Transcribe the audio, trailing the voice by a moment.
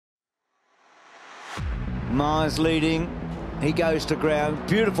Myers leading. He goes to ground.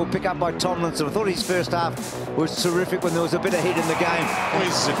 Beautiful pick up by Tomlinson. I thought his first half was terrific when there was a bit of heat in the game.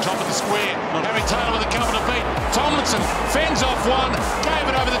 He's at top of the square. Harry Taylor with a cover to beat. Tomlinson fends off one. Gave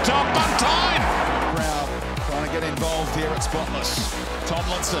it over the top. Buntine. Crowd trying to get involved here at Spotless.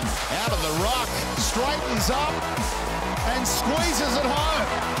 Tomlinson out of the ruck. Straightens up and squeezes it home.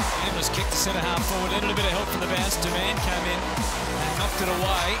 It was kicked to centre half forward. A little bit of help from the bounce. Duman came in and knocked it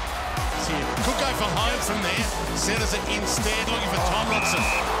away. Could go for home from there. Centres it instead, looking for Tomlinson.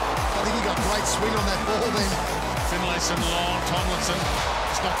 I think he got great swing on that ball then. Finlayson long. Tomlinson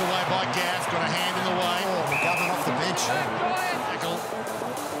knocked away by Gaff. Got a hand in the way. Oh, McGovern off the bench. Tackle.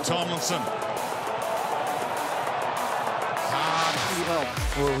 Tomlinson.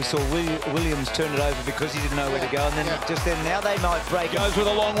 Well, we saw Williams turn it over because he didn't know where to go, and then just then now they might break. Goes with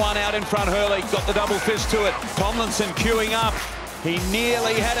a long one out in front. Hurley got the double fist to it. Tomlinson queuing up. He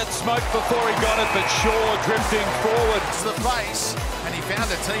nearly had it smoked before he got it, but Shaw drifting forward. To the face, and he found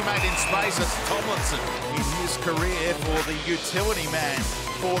a teammate in space. It's Tomlinson in his career for the utility man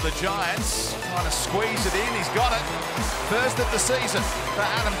for the Giants. Trying to squeeze it in. He's got it. First of the season for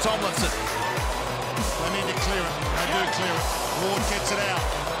Adam Tomlinson. They need to clear it. They do clear it. Ward gets it out.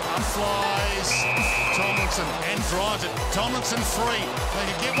 Up flies Tomlinson and drives it. Tomlinson free. They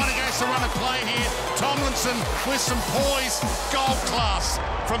can get one against the run of play here. Tomlinson with some poise. Gold class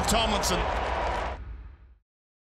from Tomlinson.